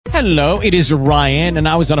Hello, it is Ryan, and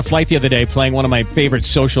I was on a flight the other day playing one of my favorite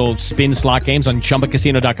social spin slot games on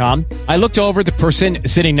ChumbaCasino.com. I looked over at the person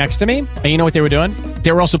sitting next to me, and you know what they were doing?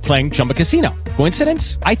 They were also playing Chumba Casino.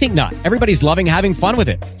 Coincidence? I think not. Everybody's loving having fun with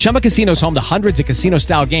it. Chumba Casino is home to hundreds of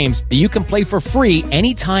casino-style games that you can play for free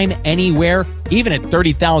anytime, anywhere, even at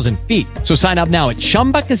 30,000 feet. So sign up now at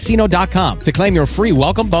ChumbaCasino.com to claim your free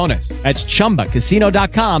welcome bonus. That's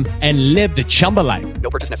ChumbaCasino.com and live the Chumba life.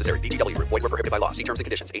 No purchase necessary. VGW. Void were prohibited by law. See terms and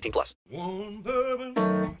conditions. 18+. One bourbon,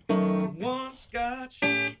 one scotch,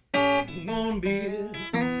 one beer.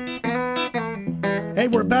 Hey,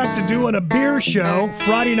 we're back to doing a beer show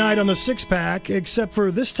Friday night on the Six Pack, except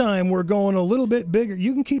for this time we're going a little bit bigger.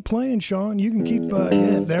 You can keep playing, Sean. You can keep,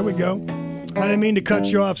 there we go. I didn't mean to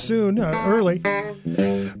cut you off early.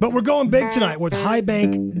 But we're going big tonight with High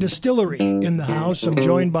Bank Distillery in the house. I'm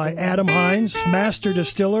joined by Adam Hines, master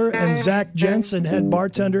distiller, and Zach Jensen, head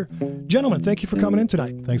bartender. Gentlemen, thank you for coming in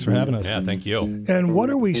tonight. Thanks for having us. Yeah, thank you. And what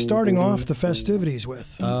are we starting off the festivities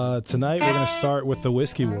with? Tonight we're going to start with the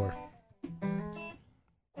Whiskey War.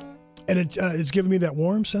 And it's giving me that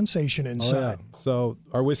warm sensation inside. Oh, yeah. So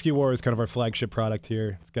our Whiskey War is kind of our flagship product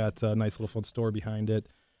here. It's got a nice little fun store behind it.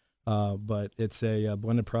 But it's a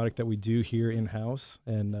blended product that we do here in-house.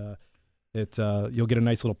 And you'll get a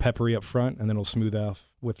nice little peppery up front, and then it'll smooth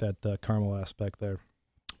off with that caramel aspect there.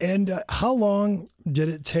 And how long did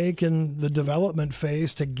it take in the development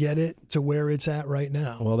phase to get it to where it's at right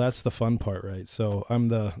now? Well, that's the fun part, right? So I'm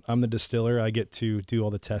the distiller. I get to do all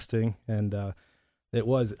the testing, and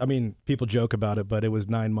people joke about it, but it was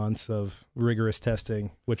 9 months of rigorous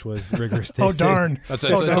testing, which was rigorous tasting. Oh, darn. It's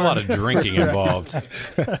a lot of drinking involved.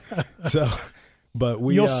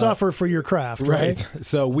 You'll suffer for your craft, right?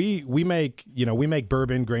 So we make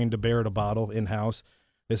bourbon grain to barrel to bottle in-house.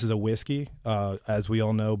 This is a whiskey. As we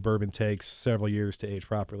all know, bourbon takes several years to age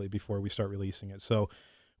properly before we start releasing it. So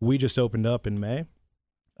we just opened up in May.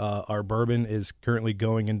 Our bourbon is currently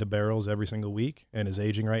going into barrels every single week and is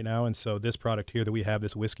aging right now. And so this product here that we have,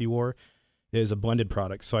 this Whiskey War, is a blended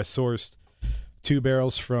product. So I sourced 2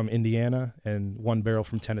 barrels from Indiana and 1 barrel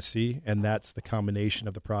from Tennessee, and that's the combination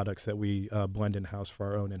of the products that we blend in-house for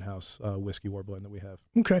our own in-house Whiskey War blend that we have.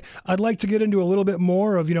 Okay. I'd like to get into a little bit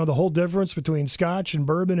more of, the whole difference between scotch and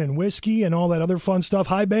bourbon and whiskey and all that other fun stuff.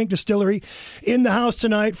 High Bank Distillery in the house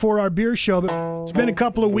tonight for our beer show. But it's been a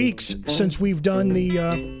couple of weeks since we've done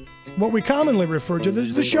the what we commonly refer to.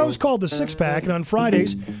 The show's called the Six Pack, and on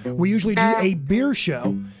Fridays we usually do a beer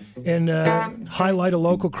show and highlight a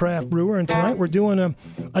local craft brewer. And tonight we're doing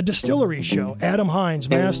a distillery show. Adam Hines,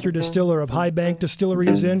 master distiller of High Bank Distillery,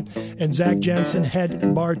 is in, and Zach Jensen,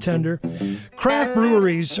 head bartender. Craft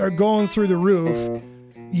breweries are going through the roof.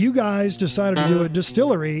 You guys decided to do a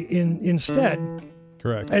distillery instead.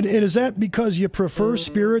 Correct. And is that because you prefer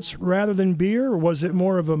spirits rather than beer, or was it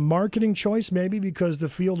more of a marketing choice, maybe because the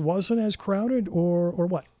field wasn't as crowded, or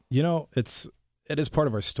what? It is part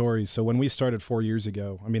of our story. So when we started 4 years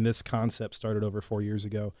ago, this concept started over 4 years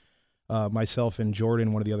ago. Myself and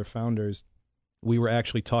Jordan, one of the other founders, we were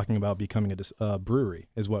actually talking about becoming a brewery,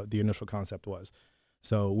 is what the initial concept was.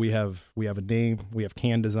 So we have a name, we have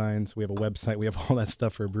can designs, we have a website, we have all that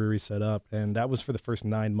stuff for a brewery set up, and that was for the first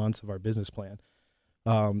 9 months of our business plan.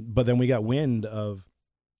 But then we got wind of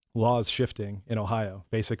laws shifting in Ohio.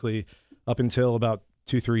 Basically, up until about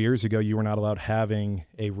 2-3 years ago, you were not allowed having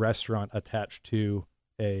a restaurant attached to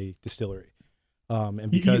a distillery. And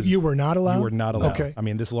because you were not allowed? You were not allowed. Okay.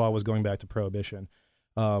 This law was going back to prohibition.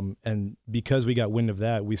 And because we got wind of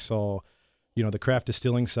that, we saw, the craft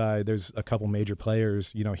distilling side, there's a couple major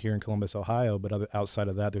players, here in Columbus, Ohio, but outside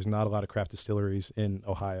of that, there's not a lot of craft distilleries in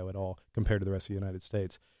Ohio at all compared to the rest of the United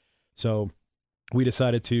States. So we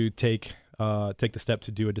decided to take the step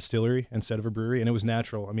to do a distillery instead of a brewery, and it was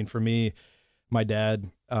natural. For me, my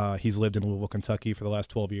dad, he's lived in Louisville, Kentucky for the last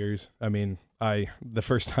 12 years. The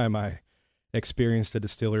first time I experienced a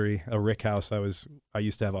distillery, a rick house, I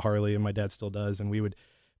used to have a Harley, and my dad still does, and we would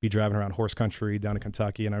be driving around horse country down in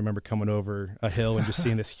Kentucky, and I remember coming over a hill and just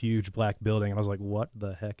seeing this huge black building, and I was like, what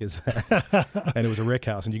the heck is that? And it was a rick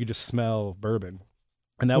house, and you could just smell bourbon.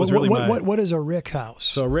 And that was really what is a rick house?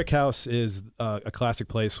 So a rick house is a classic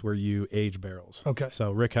place where you age barrels. Okay.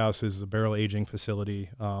 So rick house is a barrel aging facility.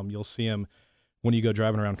 You'll see them when you go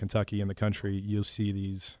driving around Kentucky in the country. You'll see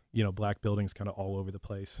these, black buildings kind of all over the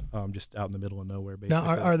place, just out in the middle of nowhere. Basically.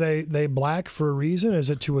 Now, are they black for a reason?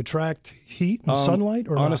 Is it to attract heat and sunlight,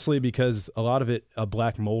 or honestly, not? Because a lot of it, a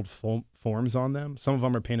black mold forms on them. Some of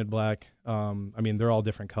them are painted black. They're all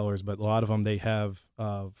different colors, but a lot of them they have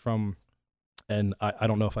from. And I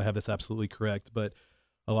don't know if I have this absolutely correct, but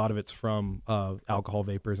a lot of it's from alcohol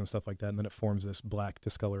vapors and stuff like that, and then it forms this black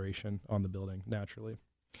discoloration on the building naturally.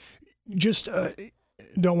 Just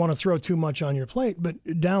don't want to throw too much on your plate, but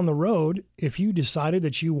down the road, if you decided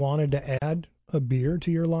that you wanted to add a beer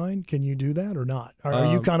to your line, can you do that or not?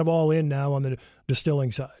 Are you kind of all in now on the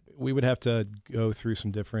distilling side? We would have to go through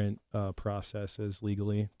some different processes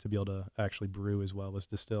legally to be able to actually brew as well as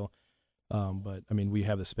distill. But I mean, we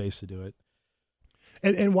have the space to do it.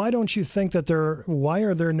 And why don't you think that why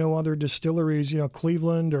are there no other distilleries,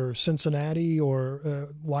 Cleveland or Cincinnati, or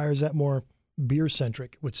why is that more beer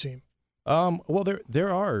centric, it would seem? Well,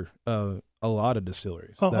 there are a lot of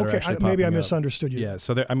distilleries. Oh, that are okay. actually Maybe I popping up. misunderstood you. Yeah.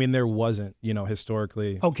 So there wasn't,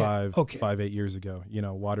 historically 8 years ago,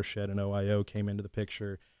 Watershed and OIO came into the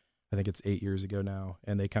picture. I think it's 8 years ago now,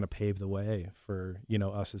 and they kind of paved the way for,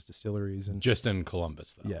 us as distilleries. And Just in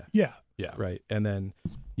Columbus, though. Yeah. Yeah. Right. And then,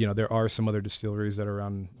 there are some other distilleries that are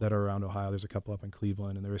around Ohio. There's a couple up in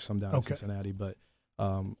Cleveland, and there is some down in Cincinnati. But,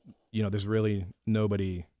 there's really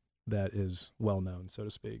nobody that is well known, so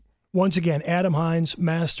to speak. Once again, Adam Hines,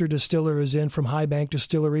 master distiller, is in from High Bank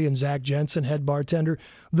Distillery, and Zach Jensen, head bartender.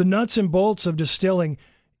 The nuts and bolts of distilling,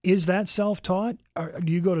 is that self-taught?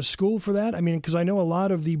 Do you go to school for that? I mean, because I know a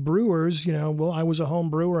lot of the brewers, I was a home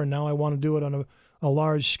brewer and now I want to do it on a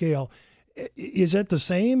large scale. Is it the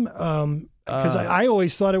same? Because I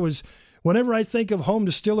always thought it was, whenever I think of home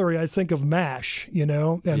distillery, I think of MASH,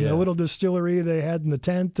 and the little distillery they had in the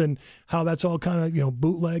tent and how that's all kind of,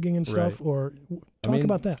 bootlegging and stuff. Right. Or talk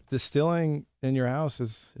about that. Distilling in your house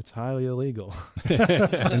it's highly illegal.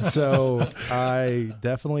 And so I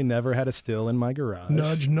definitely never had a still in my garage.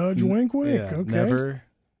 Nudge, nudge, wink, wink. Yeah, Okay.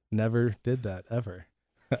 Never did that ever.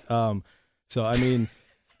 So I mean,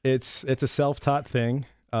 it's a self-taught thing,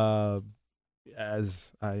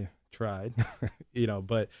 as I tried,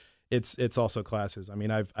 but it's also classes. I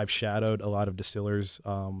mean, I've shadowed a lot of distillers,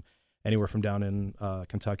 anywhere from down in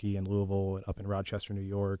Kentucky and Louisville, up in Rochester, New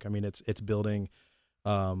York. I mean, it's building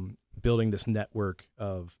this network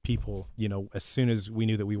of people. As soon as we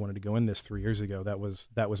knew that we wanted to go in this 3 years ago, that was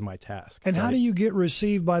my task. And right? how do you get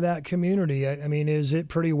received by that community? I mean, is it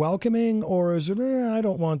pretty welcoming, or is it, I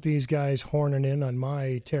don't want these guys horning in on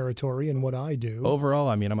my territory and what I do? Overall,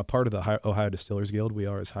 I mean, I'm a part of the Ohio Distillers Guild. We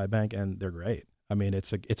are as High Bank, and they're great. I mean,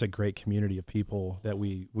 it's a great community of people that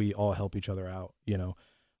we all help each other out.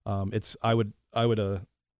 I would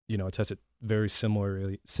attest it very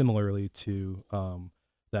similarly to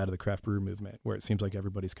that of the craft brew movement, where it seems like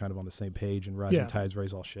everybody's kind of on the same page, and rising tides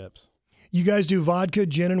raise all ships. You guys do vodka,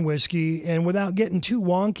 gin, and whiskey, and without getting too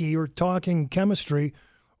wonky or talking chemistry,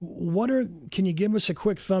 can you give us a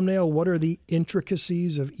quick thumbnail? What are the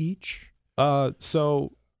intricacies of each?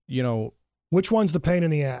 Which one's the pain in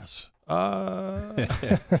the ass?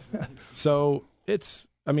 So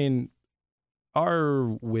our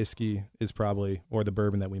whiskey is probably, or the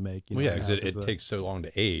bourbon that we make. Because it takes so long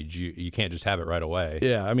to age. You can't just have it right away.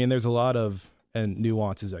 Yeah, I mean, there's a lot of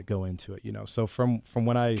nuances that go into it. So from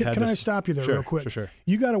when I can I stop you there real quick? Sure.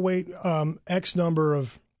 You got to wait X number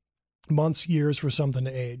of months, years for something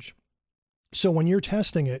to age. So when you're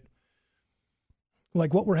testing it,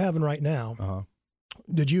 like what we're having right now,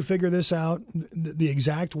 did you figure this out the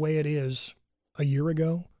exact way it is a year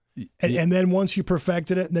ago? And then once you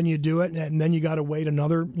perfected it, then you do it, and then you got to wait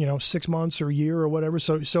another, 6 months or a year or whatever.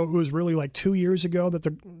 So it was really like 2 years ago that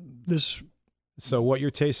this. So what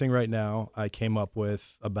you're tasting right now, I came up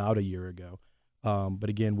with about a year ago. But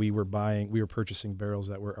again, we were purchasing barrels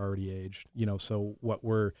that were already aged. So what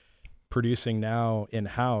we're producing now in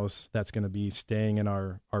house, that's going to be staying in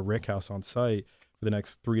our rick house on site for the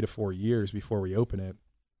next 3 to 4 years before we open it.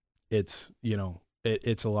 It's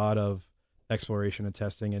it's a lot of exploration and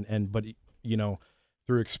testing, but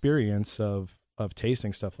through experience of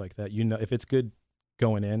tasting stuff like that, if it's good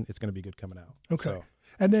going in, it's going to be good coming out. Okay. So,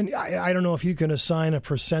 and then I don't know if you can assign a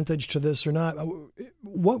percentage to this or not.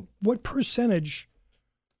 What percentage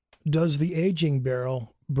does the aging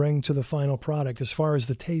barrel bring to the final product as far as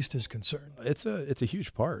the taste is concerned? It's a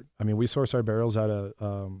huge part. I mean, we source our barrels out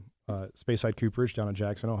of Speyside Cooperage down in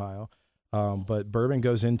Jackson, Ohio. But bourbon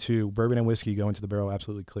and whiskey go into the barrel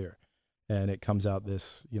absolutely clear, and it comes out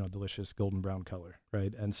this, delicious golden brown color,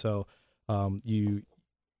 right? And so you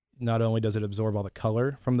not only does it absorb all the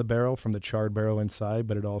color from the barrel, from the charred barrel inside,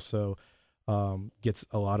 but it also gets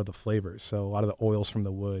a lot of the flavors. So a lot of the oils from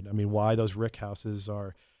the wood. I mean, why those rick houses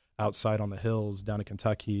are outside on the hills down in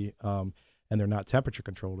Kentucky, and they're not temperature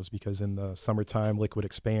controlled, is because in the summertime liquid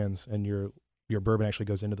expands and your bourbon actually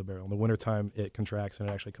goes into the barrel. In the wintertime, it contracts and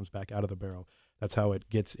it actually comes back out of the barrel. That's how it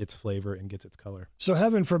gets its flavor and gets its color. So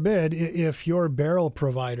heaven forbid, if your barrel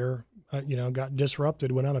provider, got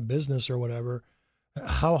disrupted, went out of business or whatever,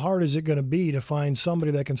 how hard is it going to be to find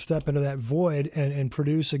somebody that can step into that void and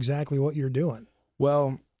produce exactly what you're doing?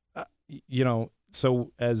 Well,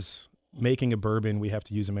 so as making a bourbon, we have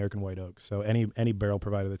to use American white oak. So any barrel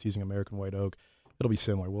provider that's using American white oak, it'll be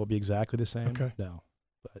similar. Will it be exactly the same? Okay. No,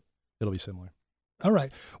 but it'll be similar. All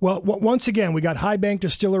right. Well, once again, we got High Bank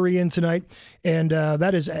Distillery in tonight, and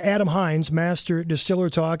that is Adam Hines, master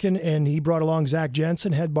distiller, talking, and he brought along Zach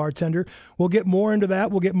Jensen, head bartender. We'll get more into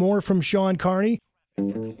that. We'll get more from Sean Carney.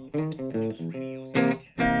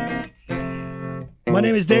 My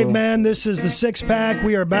name is Dave Mann. This is the Six Pack.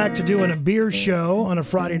 We are back to doing a beer show on a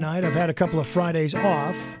Friday night. I've had a couple of Fridays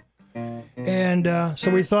off. And so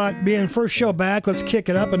we thought, being first show back, let's kick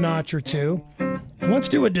it up a notch or two. And let's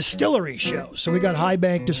do a distillery show. So we got High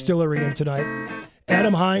Bank Distillery in tonight.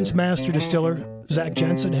 Adam Hines, master distiller. Zach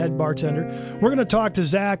Jensen, head bartender. We're going to talk to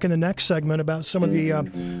Zach in the next segment about some of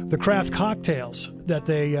the craft cocktails that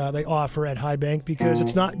they offer at High Bank, because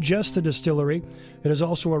it's not just a distillery. It is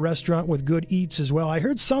also a restaurant with good eats as well. I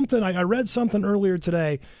read something earlier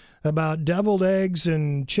today about deviled eggs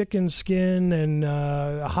and chicken skin and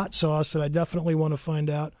a hot sauce that I definitely want to find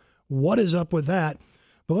out what is up with that.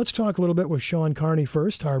 But let's talk a little bit with Sean Carney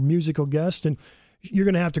first, our musical guest. And you're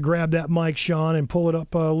going to have to grab that mic, Sean, and pull it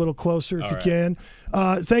up a little closer if you can.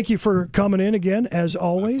 Thank you for coming in again, as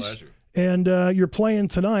always. My pleasure. And you're playing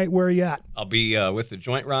tonight. Where are you at? I'll be with the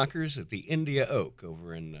Joint Rockers at the India Oak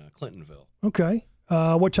over in Clintonville. Okay.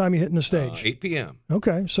 What time are you hitting the stage? 8 p.m.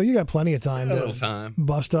 Okay, so you got plenty of time A to little time.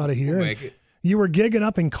 bust out of here. We'll make it. You were gigging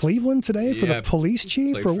up in Cleveland today for the police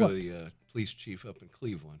chief, Played or for what? the police chief up in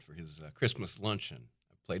Cleveland for his Christmas luncheon.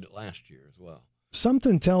 I played it last year as well.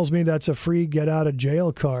 Something tells me that's a free get out of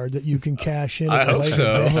jail card that you can cash in. I at a hope later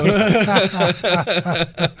so.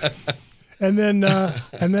 date. And then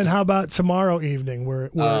how about tomorrow evening? Where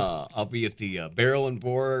I'll be at the Barrel and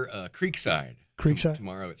Boar Creekside. Creekside?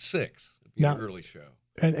 Tomorrow at 6. It'll be Now- an early show.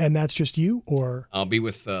 and that's just you, or I'll be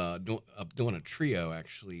with doing a trio,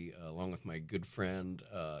 actually, along with my good friend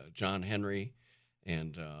John Henry,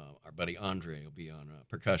 and our buddy Andre will be on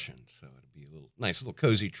percussion. So it'll be a nice little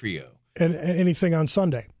cozy trio. and anything on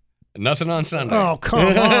Sunday? Nothing on Sunday. Oh, come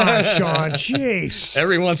on, Sean. Jeez.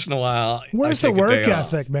 Every once in a while. Where's I the take a work day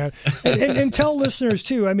off. ethic, man? And tell listeners,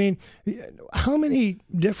 too, I mean, how many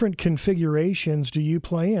different configurations do you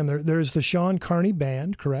play in? There's the Sean Carney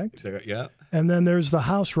Band, correct? Yeah. And then there's the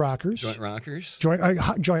House Rockers. Joint Rockers. Joint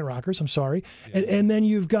Rockers, I'm sorry. And then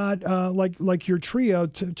you've got, like your trio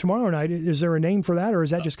tomorrow night. Is there a name for that, or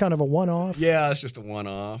is that just kind of a one-off? Yeah, it's just a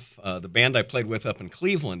one-off. The band I played with up in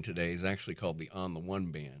Cleveland today is actually called the On the One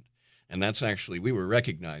Band. And that's actually, we were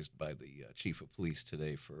recognized by the chief of police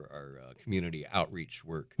today for our community outreach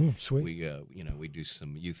work. Sweet. We do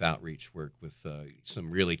some youth outreach work with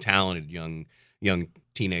some really talented young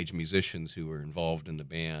teenage musicians who are involved in the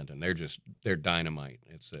band, and they're dynamite.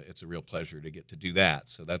 It's a real pleasure to get to do that.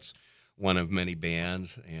 So that's one of many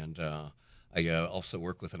bands, and I also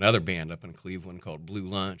work with another band up in Cleveland called Blue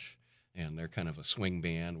Lunch, and they're kind of a swing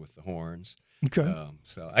band with the horns. Okay.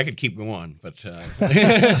 So I could keep going, but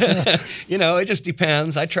it just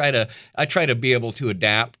depends. I try to be able to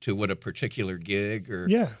adapt to what a particular gig or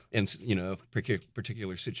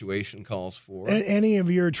particular situation calls for. Any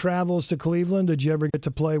of your travels to Cleveland, did you ever get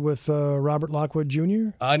to play with Robert Lockwood Jr.?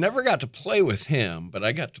 I never got to play with him, but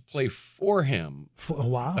I got to play for him.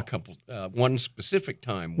 Wow. One specific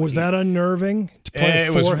time. Was that unnerving to play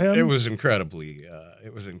for him? It was incredibly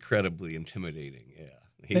intimidating. Yeah.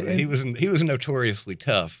 He was notoriously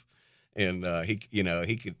tough, and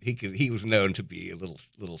he was known to be a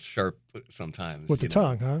little sharp sometimes with the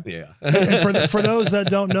tongue, huh? Yeah. And for those that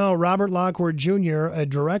don't know, Robert Lockwood Jr., a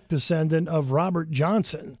direct descendant of Robert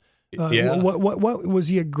Johnson. Yeah. What was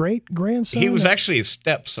he, a great grandson? He was actually his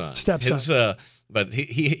stepson. But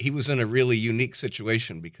he was in a really unique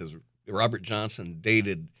situation because Robert Johnson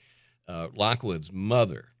dated Lockwood's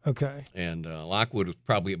mother. Okay. And Lockwood was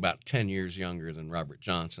probably about 10 years younger than Robert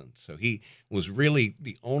Johnson. So he was really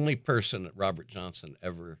the only person that Robert Johnson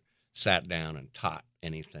ever sat down and taught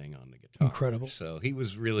anything on the guitar. Incredible. So he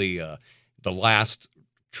was really the last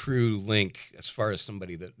true link as far as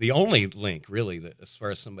the only link really as far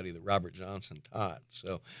as somebody that Robert Johnson taught.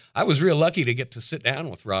 So I was real lucky to get to sit down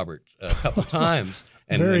with Robert a couple times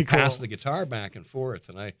and pass the guitar back and forth.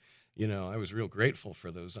 And I was real grateful for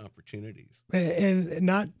those opportunities. And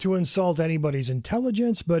not to insult anybody's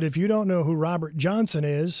intelligence, but if you don't know who Robert Johnson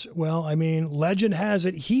is, well, I mean, legend has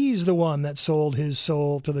it he's the one that sold his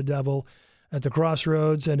soul to the devil at the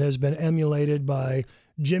crossroads and has been emulated by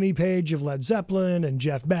Jimmy Page of Led Zeppelin and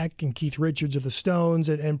Jeff Beck and Keith Richards of the Stones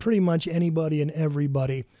and pretty much anybody and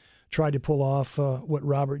everybody tried to pull off what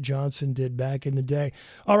Robert Johnson did back in the day.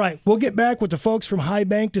 All right, we'll get back with the folks from High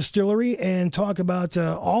Bank Distillery and talk about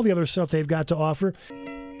all the other stuff they've got to offer.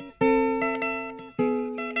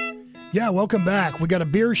 Yeah, welcome back. We got a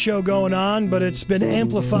beer show going on, but it's been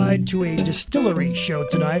amplified to a distillery show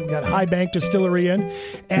tonight. We got High Bank Distillery in.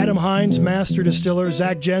 Adam Hines, master distiller.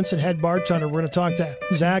 Zach Jensen, head bartender. We're going to talk to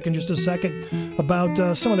Zach in just a second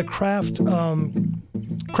about some of the craft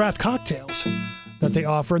cocktails that they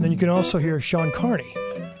offer. And then you can also hear Sean Carney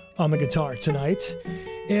on the guitar tonight.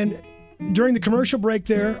 And during the commercial break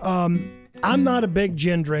there, I'm not a big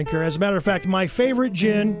gin drinker. As a matter of fact, my favorite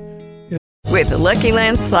gin... With the Lucky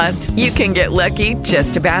Land Slots, you can get lucky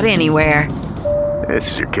just about anywhere.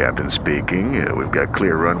 This is your captain speaking. We've got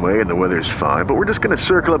clear runway and the weather's fine, but we're just going to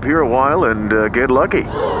circle up here a while and get lucky.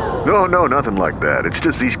 No, nothing like that. It's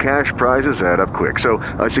just these cash prizes add up quick. So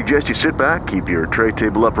I suggest you sit back, keep your tray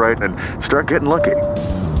table upright, and start getting lucky.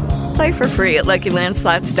 Play for free at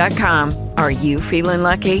LuckyLandSlots.com. Are you feeling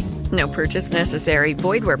lucky? No purchase necessary.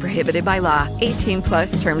 Void where prohibited by law.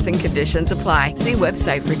 18+ terms and conditions apply. See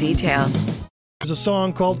website for details. There's a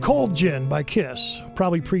song called Cold Gin by Kiss.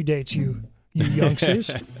 Probably predates you youngsters.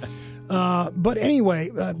 But anyway,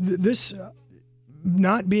 this,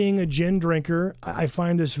 not being a gin drinker, I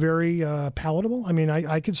find this very palatable. I mean,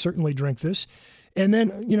 I could certainly drink this. And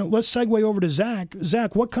then, let's segue over to Zach.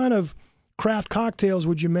 Zach, what kind of craft cocktails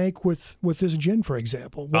would you make with this gin, for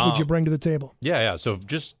example? What would you bring to the table? Yeah. So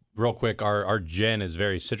just real quick, our gin is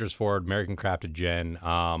very citrus forward, American crafted gin.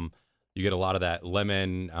 You get a lot of that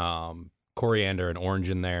lemon, coriander, and orange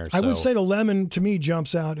in there. I would say the lemon to me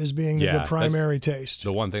jumps out as being the primary taste.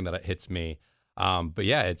 The one thing that hits me. But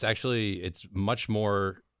yeah, it's much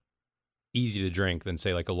more easy to drink than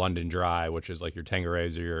say like a London Dry, which is like your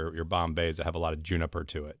Tanquerays or your Bombays that have a lot of juniper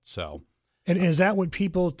to it. So. And is that what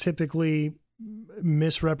people typically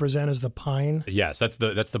misrepresent as the pine? Yes, that's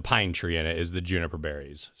the pine tree in it, is the juniper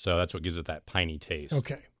berries. So that's what gives it that piney taste.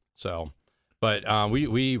 Okay. So, but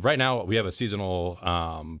we right now we have a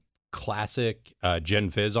seasonal classic gin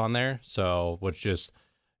fizz on there. So which just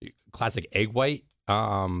classic egg white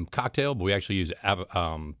cocktail, but we actually use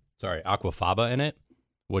aquafaba in it,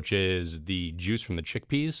 which is the juice from the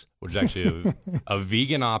chickpeas, which is actually a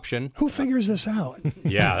vegan option. Who figures this out?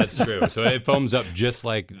 Yeah, that's true. So it foams up just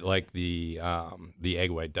like the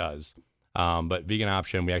egg white does. But vegan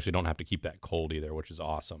option, we actually don't have to keep that cold either, which is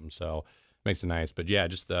awesome. So makes it nice. But yeah,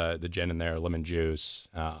 just the gin in there, lemon juice,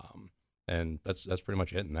 and that's pretty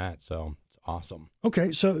much it in that. So it's awesome.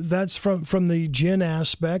 Okay, so that's from the gin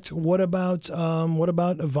aspect. What about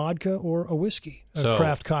a vodka or a whiskey,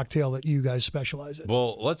 craft cocktail that you guys specialize in?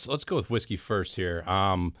 Well, let's go with whiskey first here.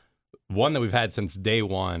 One that we've had since day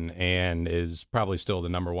one and is probably still the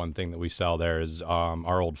number one thing that we sell there is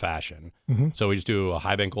our old fashioned. Mm-hmm. So we just do a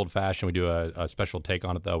High Bank old fashioned. We do a special take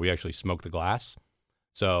on it though. We actually smoke the glass.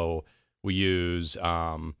 So we use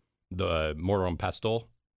the mortar and pestle.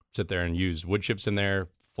 Sit there and use wood chips in there.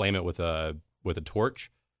 Flame it with a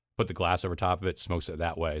torch. Put the glass over top of it. Smokes it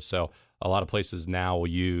that way. So a lot of places now will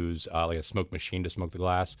use like a smoke machine to smoke the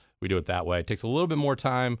glass. We do it that way. It takes a little bit more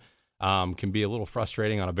time. Can be a little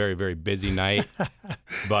frustrating on a very, very busy night,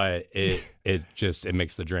 but it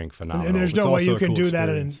makes the drink phenomenal. And there's no way you can do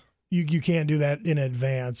that you can't do that in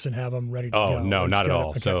advance and have them ready to go. Oh no, not at all.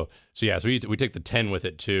 Okay. So we take the 10 with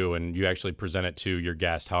it too, and you actually present it to your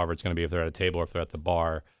guest, however it's going to be, if they're at a table or if they're at the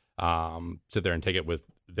bar. Sit there and take it with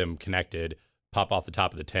them connected. Pop off the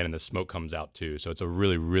top of the 10, and the smoke comes out too. So it's a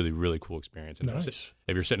really, really, really cool experience. And nice.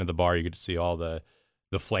 If you're sitting at the bar, you get to see all the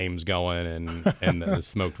flames going and the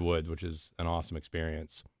smoked wood, which is an awesome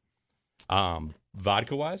experience.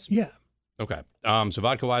 Vodka wise? Yeah. Okay. So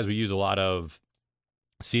vodka wise, we use a lot of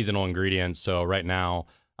seasonal ingredients. So right now,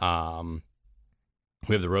 we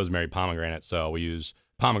have the rosemary pomegranate. So we use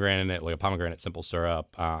pomegranate in it, like a pomegranate simple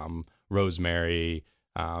syrup, rosemary,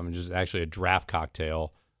 just actually a draft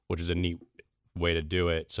cocktail, which is a neat way to do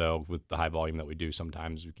it. So with the high volume that we do,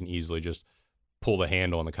 sometimes we can easily just pull the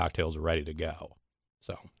handle and the cocktails are ready to go.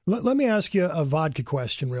 So let me ask you a vodka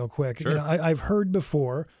question real quick. Sure. I've heard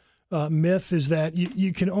before, myth is that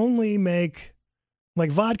you can only make, like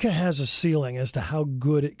vodka has a ceiling as to how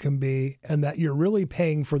good it can be and that you're really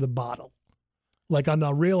paying for the bottle. Like on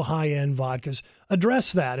the real high-end vodkas.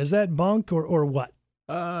 Address that. Is that bunk or what?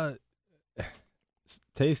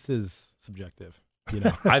 Taste is subjective.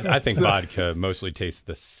 I think vodka mostly tastes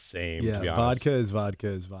the same, to be honest. Vodka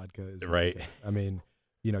is vodka. Right. I mean,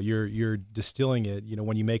 you're distilling it.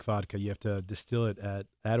 When you make vodka, you have to distill it at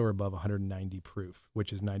or above 190 proof,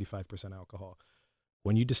 which is 95% alcohol.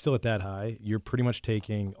 when you distill it that high, you're pretty much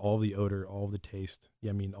taking all the odor, all the taste,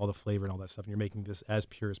 all the flavor and all that stuff, and you're making this as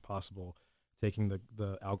pure as possible, taking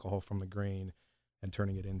the alcohol from the grain and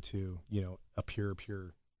turning it into, a pure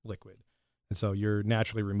liquid. And so you're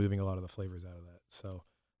naturally removing a lot of the flavors out of that.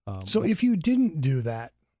 So if you didn't do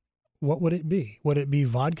that, what would it be? Would it be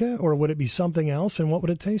vodka or would it be something else? And what would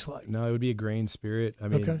it taste like? No, it would be a grain spirit.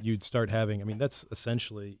 You'd start having, that's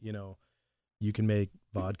essentially, you can make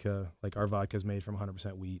vodka, like our vodka is made from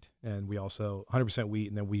 100% wheat. And we also, 100% wheat,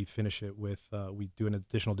 and then we finish it with, we do an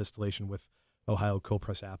additional distillation with Ohio cold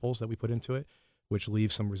pressed apples that we put into it, which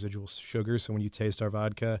leaves some residual sugar. So when you taste our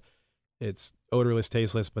vodka, it's odorless,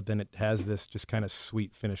 tasteless, but then it has this just kind of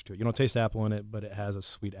sweet finish to it. You don't taste apple in it, but it has a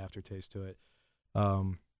sweet aftertaste to it.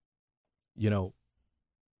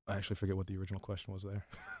 I actually forget what the original question was there.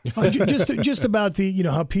 just about the,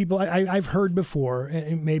 how people, I've heard before,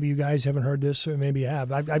 and maybe you guys haven't heard this, or maybe you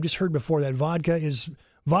have. I've just heard before that vodka is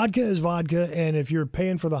vodka, and if you're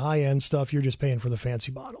paying for the high end stuff, you're just paying for the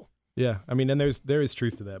fancy bottle. Yeah, and there is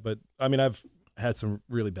truth to that, but I've had some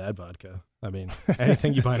really bad vodka.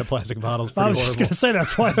 Anything you buy in a plastic bottle is pretty horrible. I was just going to say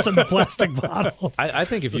that's why it's in the plastic bottle. I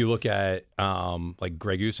think if you look at like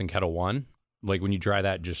Grey Goose and Kettle One, like when you dry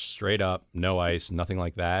that just straight up, no ice, nothing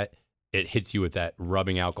like that, it hits you with that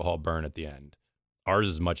rubbing alcohol burn at the end. Ours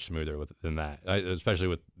is much smoother than that, especially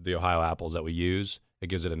with the Ohio apples that we use. It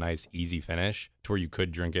gives it a nice, easy finish to where you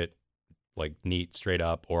could drink it like neat, straight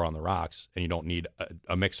up, or on the rocks, and you don't need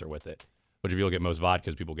a mixer with it. But if you look at most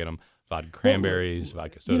vodkas, people get them vodka cranberries,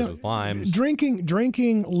 vodka sodas with limes.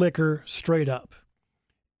 Drinking liquor straight up.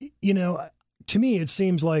 To me, it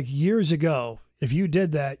seems like years ago, if you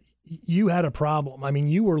did that, you had a problem.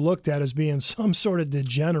 You were looked at as being some sort of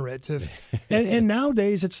degenerate. And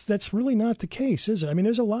nowadays, that's really not the case, is it?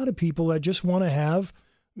 There's a lot of people that just want to have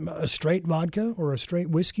a straight vodka or a straight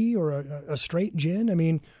whiskey or a straight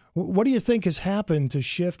gin. What do you think has happened to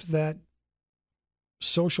shift that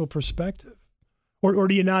social perspective? Or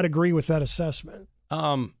do you not agree with that assessment?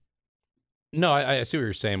 No, I see what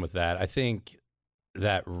you're saying with that. I think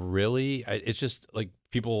that really, it's just like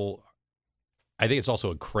people, I think it's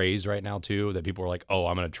also a craze right now too, that people are like, oh,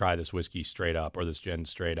 I'm going to try this whiskey straight up or this gin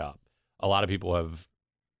straight up. A lot of people have,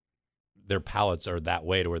 their palates are that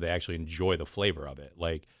way to where they actually enjoy the flavor of it.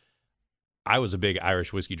 Like, I was a big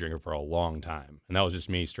Irish whiskey drinker for a long time, and that was just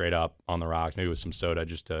me straight up on the rocks, maybe with some soda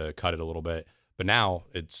just to cut it a little bit. But now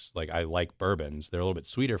it's like I like bourbons. They're a little bit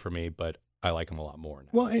sweeter for me, but I like them a lot more now.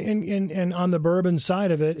 Well, and on the bourbon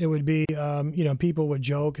side of it, it would be, people would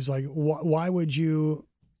joke, is like, why would you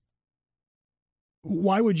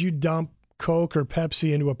dump Coke or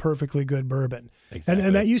Pepsi into a perfectly good bourbon? Exactly.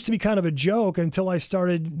 And that used to be kind of a joke until I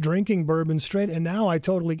started drinking bourbon straight. And now I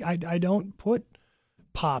don't put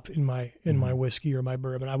pop in my whiskey or my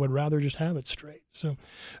bourbon. I would rather just have it straight. So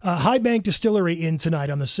High Bank Distillery in tonight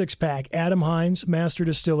on the 6-pack. Adam Hines, master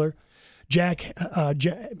distiller. Zach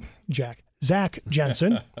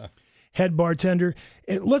Jensen, head bartender.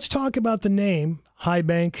 Let's talk about the name High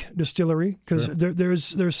Bank Distillery, because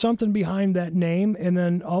there's something behind that name. And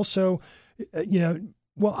then also,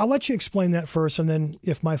 I'll let you explain that first, and then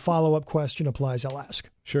if my follow-up question applies, I'll ask.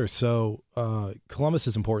 Sure. So Columbus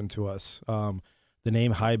is important to us. The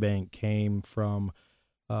name High Bank came from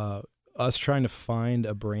us trying to find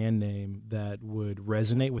a brand name that would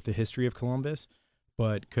resonate with the history of Columbus,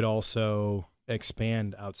 but could also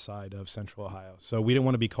expand outside of Central Ohio. So we didn't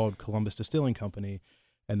want to be called Columbus Distilling Company.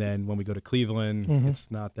 And then when we go to Cleveland,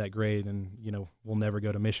 it's not that great. And, we'll never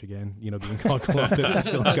go to Michigan, being called Columbus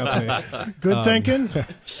Distilling Company. Good thinking.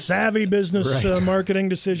 Savvy business marketing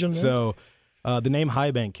decision. So the name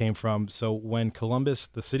High Bank came from, so when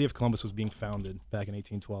the city of Columbus was being founded back in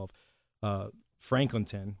 1812,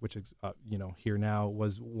 Franklinton, which is, here now,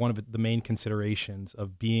 was one of the main considerations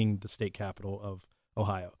of being the state capital of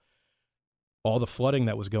Ohio. All the flooding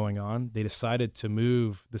that was going on, they decided to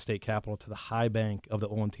move the state capital to the high bank of the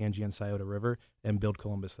Olentangy and Scioto River and build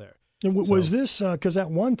Columbus there. And was this, because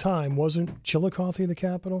at one time, wasn't Chillicothe the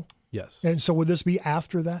capital? Yes. And so would this be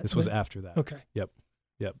after that? This was after that. Okay. Yep.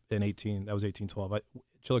 That was 1812.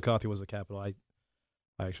 Chillicothe was the capital. I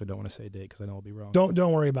actually don't want to say a date because I know I'll be wrong.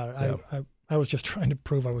 Don't worry about it. Yeah. I was just trying to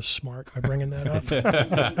prove I was smart by bringing that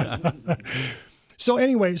up. So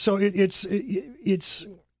anyway, it's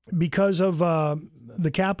because of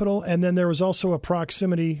the capital, and then there was also a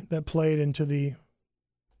proximity that played into the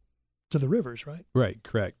rivers, right? Right,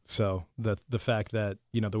 correct. So the fact that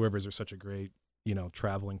the rivers are such a great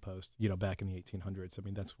traveling post, back in the 1800s.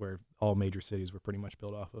 That's where all major cities were pretty much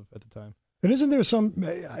built off of at the time. And isn't there some,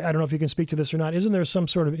 I don't know if you can speak to this or not, isn't there some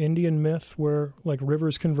sort of Indian myth where like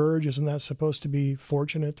rivers converge? Isn't that supposed to be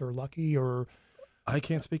fortunate or lucky or I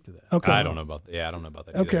can't speak to that. Okay. I don't know about that. Yeah, I don't know about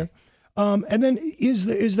that either. Okay. And then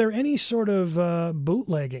is there any sort of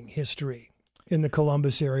bootlegging history in the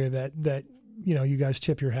Columbus area that you guys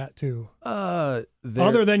tip your hat to?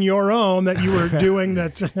 Other than your own that you were doing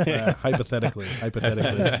that. Hypothetically.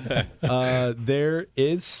 There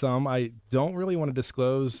is some. I don't really want to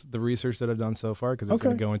disclose the research that I've done so far because it's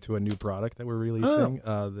going to go into a new product that we're releasing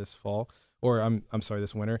this fall, or I'm sorry,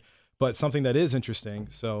 this winter. But something that is interesting.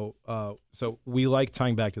 So we like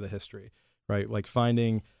tying back to the history, right? Like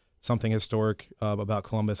finding something historic about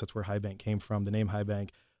Columbus. That's where High Bank came from. The name High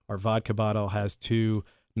Bank. Our vodka bottle has two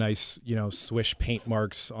nice, swish paint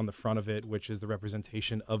marks on the front of it, which is the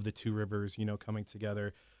representation of the two rivers, coming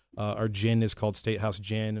together. Our gin is called State House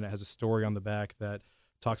Gin, and it has a story on the back that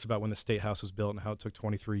talks about when the State House was built and how it took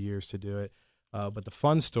 23 years to do it. But the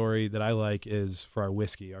fun story that I like is for our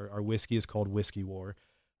whiskey. Our whiskey is called Whiskey War.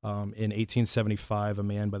 In 1875, a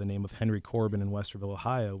man by the name of Henry Corbin in Westerville,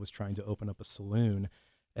 Ohio, was trying to open up a saloon,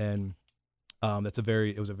 and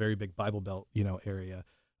it was a very big Bible Belt, area.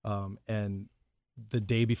 And the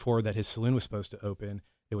day before that his saloon was supposed to open,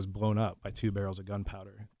 it was blown up by 2 barrels of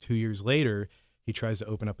gunpowder. 2 years later, he tries to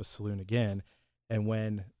open up a saloon again, and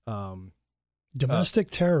when domestic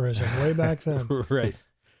terrorism way back then, right?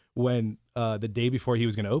 When the day before he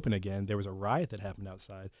was going to open again, there was a riot that happened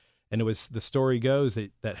outside. And it was, the story goes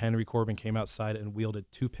that Henry Corbin came outside and wielded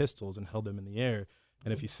 2 pistols and held them in the air.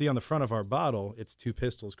 And if you see on the front of our bottle, it's 2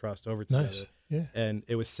 pistols crossed over together. Nice. Yeah. And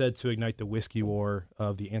it was said to ignite the whiskey war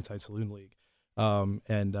of the Anti-Saloon League,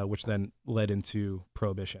 which then led into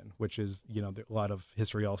Prohibition, which is, a lot of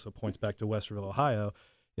history also points back to Westerville, Ohio,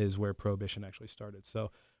 is where Prohibition actually started.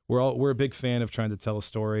 So we're a big fan of trying to tell a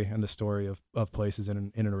story and the story of places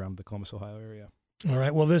in and around the Columbus, Ohio area. All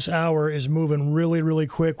right. Well, this hour is moving really, really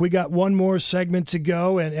quick. We got one more segment to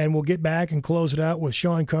go, and we'll get back and close it out with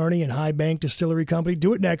Sean Carney and High Bank Distillery Company.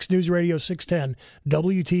 Do it next. News Radio 610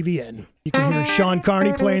 WTVN. You can hear Sean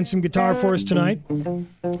Carney playing some guitar for us tonight.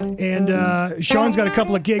 And Sean's got a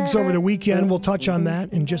couple of gigs over the weekend. We'll touch on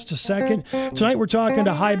that in just a second. Tonight we're talking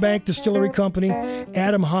to High Bank Distillery Company.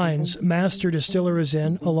 Adam Hines, master distiller, is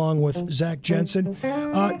in, along with Zach Jensen.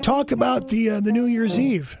 Talk about the New Year's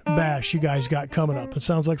Eve bash you guys got coming up. It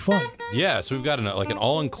sounds like fun. Yeah, so we've got an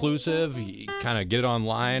all-inclusive. You kind of get it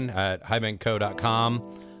online at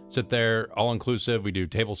highbankco.com. Sit there, all-inclusive. We do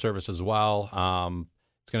table service as well.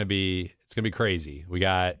 It's gonna be crazy. We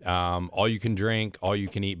got all you can drink, all you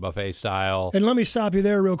can eat buffet style. And let me stop you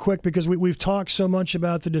there real quick because we've talked so much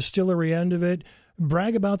about the distillery end of it.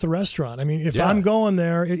 Brag about the restaurant. I mean, if I'm going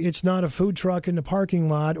there, it's not a food truck in the parking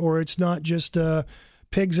lot, or it's not just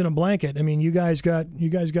pigs in a blanket. I mean, you guys got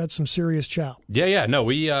some serious chow. Yeah. No,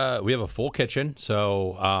 we have a full kitchen,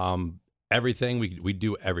 so everything we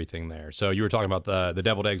do everything there. So you were talking about the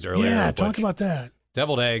deviled eggs earlier. Yeah, talk about that.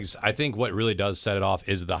 Deviled eggs, I think what really does set it off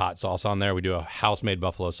is the hot sauce on there. We do a house-made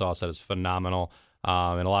buffalo sauce that is phenomenal.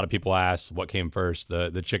 And a lot of people ask what came first,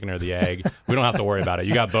 the chicken or the egg. We don't have to worry about it.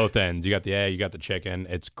 You got both ends. You got the egg, you got the chicken.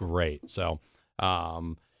 It's great. So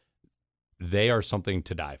they are something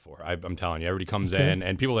to die for. I'm telling you, everybody comes in,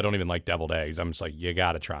 and people that don't even like deviled eggs, I'm just like, you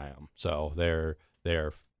got to try them. So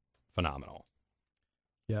they're phenomenal.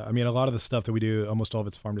 Yeah, I mean, a lot of the stuff that we do, almost all of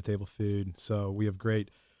it's farm-to-table food. So we have great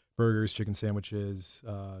burgers, chicken sandwiches,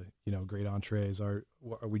 great entrees.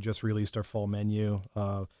 We just released our fall menu.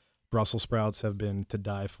 Brussels sprouts have been to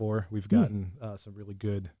die for. We've gotten some really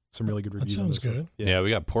good reviews. That sounds good. Yeah,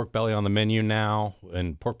 we got pork belly on the menu now,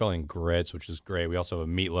 and pork belly and grits, which is great. We also have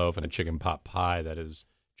a meatloaf and a chicken pot pie that is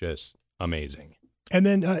just amazing. And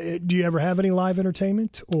then, do you ever have any live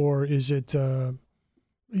entertainment, or is it?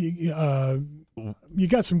 You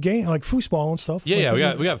got some game like foosball and stuff.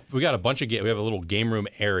 Yeah, we got a bunch of we have a little game room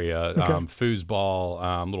area,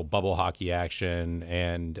 foosball, little bubble hockey action,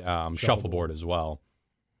 and shuffleboard as well.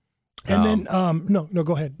 And then no,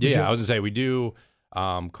 go ahead. Yeah, I was gonna say we do.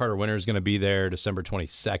 Carter Winter is going to be there December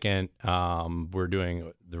 22nd.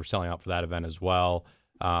 We're selling out for that event as well,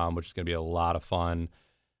 which is going to be a lot of fun.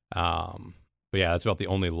 But yeah, that's about the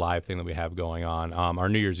only live thing that we have going on. Our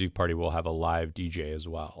New Year's Eve party will have a live DJ as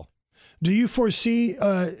well. Do you foresee,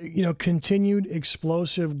 continued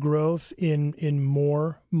explosive growth in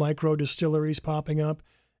more micro distilleries popping up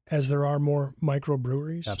as there are more micro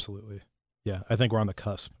breweries? Absolutely. Yeah, I think we're on the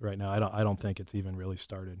cusp right now. I don't think it's even really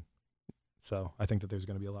started. So I think that there's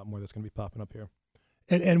going to be a lot more that's going to be popping up here.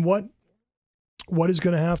 And what is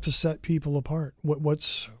going to have to set people apart?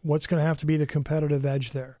 What's going to have to be the competitive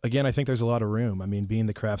edge there? Again, I think there's a lot of room. I mean, being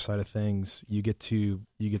the craft side of things, you get to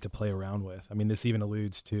play around with. I mean, this even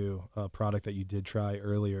alludes to a product that you did try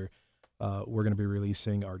earlier. we're going to be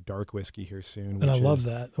releasing our dark whiskey here soon. And I love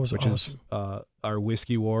that. That was which awesome. is our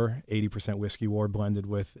Whiskey War, 80% Whiskey War blended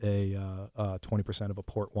with a 20% of a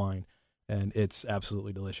port wine. And it's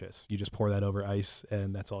absolutely delicious. You just pour that over ice,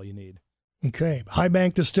 and that's all you need. Okay. High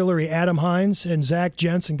Bank Distillery, Adam Hines and Zach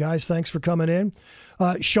Jensen. Guys, thanks for coming in.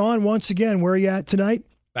 Sean, once again, where are you at tonight?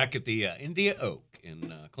 Back at the India Oak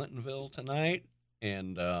in Clintonville tonight,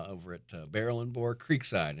 and over at Barrel and Boar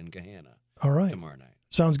Creekside in Gahanna. All right. Tomorrow night.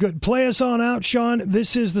 Sounds good. Play us on out, Sean.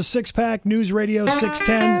 This is the Six Pack News Radio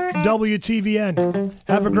 610 WTVN.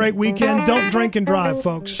 Have a great weekend. Don't drink and drive,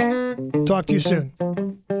 folks. Talk to you soon.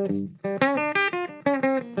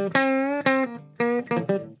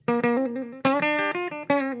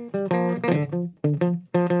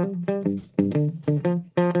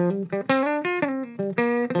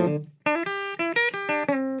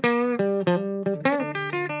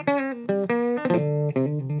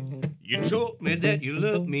 You told me that you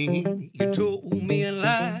loved me. You told me a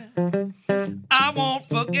lie. I won't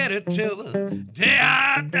forget it till the day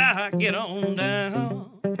I die. Get on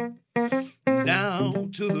down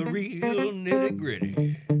to the real nitty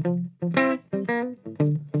gritty.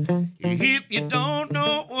 If you don't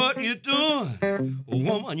know what you're doing,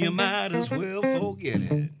 woman, you might as well forget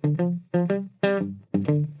it.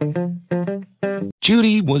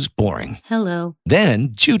 Judy was boring. Hello. Then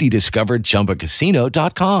Judy discovered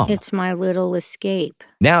ChumbaCasino.com. It's my little escape.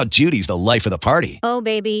 Now Judy's the life of the party. Oh,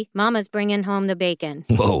 baby, mama's bringing home the bacon.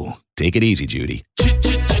 Whoa, take it easy, Judy.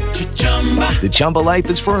 The Chumba life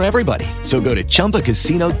is for everybody. So go to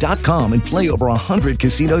ChumbaCasino.com and play over 100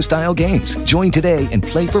 casino-style games. Join today and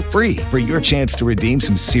play for free for your chance to redeem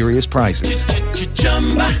some serious prizes.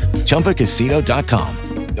 ChumbaCasino.com.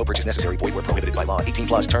 No purchase necessary. Void where prohibited by law.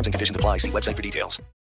 18+ terms and conditions apply. See website for details.